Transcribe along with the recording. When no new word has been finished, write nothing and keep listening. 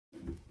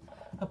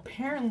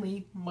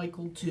Apparently,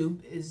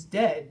 Michaeltube is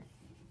dead.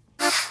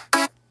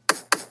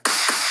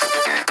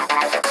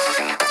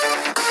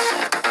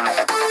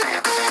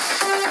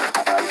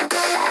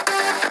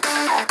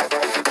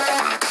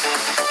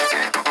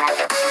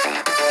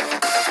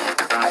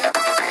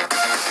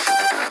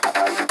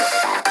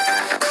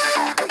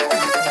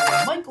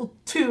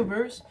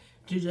 Michaeltubers,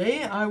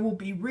 today I will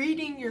be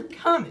reading your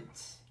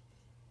comments.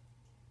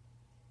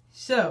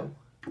 So,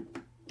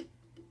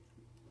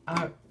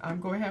 I'm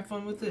going to have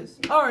fun with this.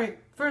 Alright,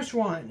 first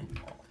one.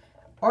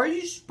 Are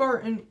you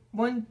Spartan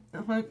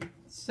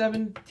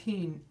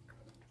 117?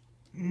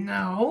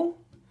 No.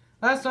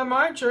 Last time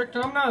I checked,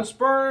 I'm not a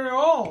Spartan at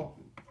all.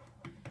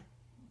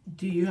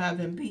 Do you have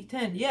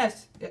MP10?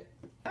 Yes.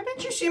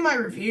 Haven't you seen my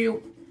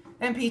review?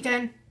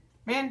 MP10?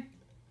 Man.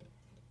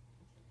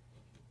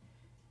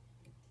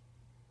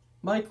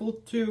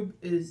 Michaeltube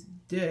is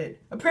dead.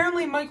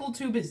 Apparently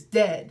Michaeltube is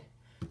dead.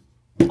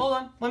 Hold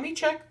on. Let me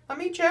check.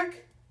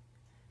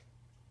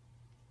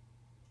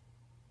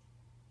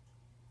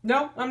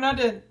 No, I'm not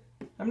dead.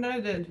 I'm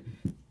not dead.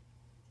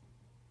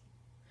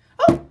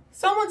 Oh!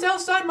 Someone's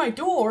outside my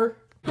door.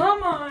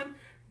 Come on.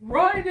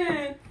 Right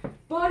in.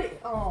 Buddy.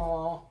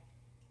 Aww.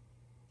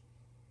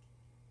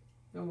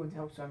 No one's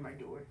outside my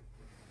door.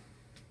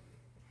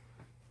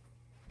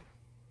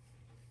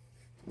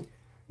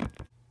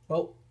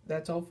 Well,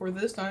 that's all for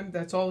this time.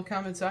 That's all the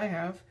comments I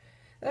have.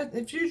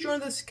 If you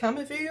enjoyed this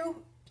comment video,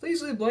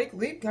 please leave a like,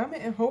 leave a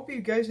comment, and hope you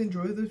guys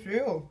enjoy this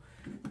video.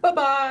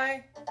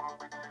 Bye-bye!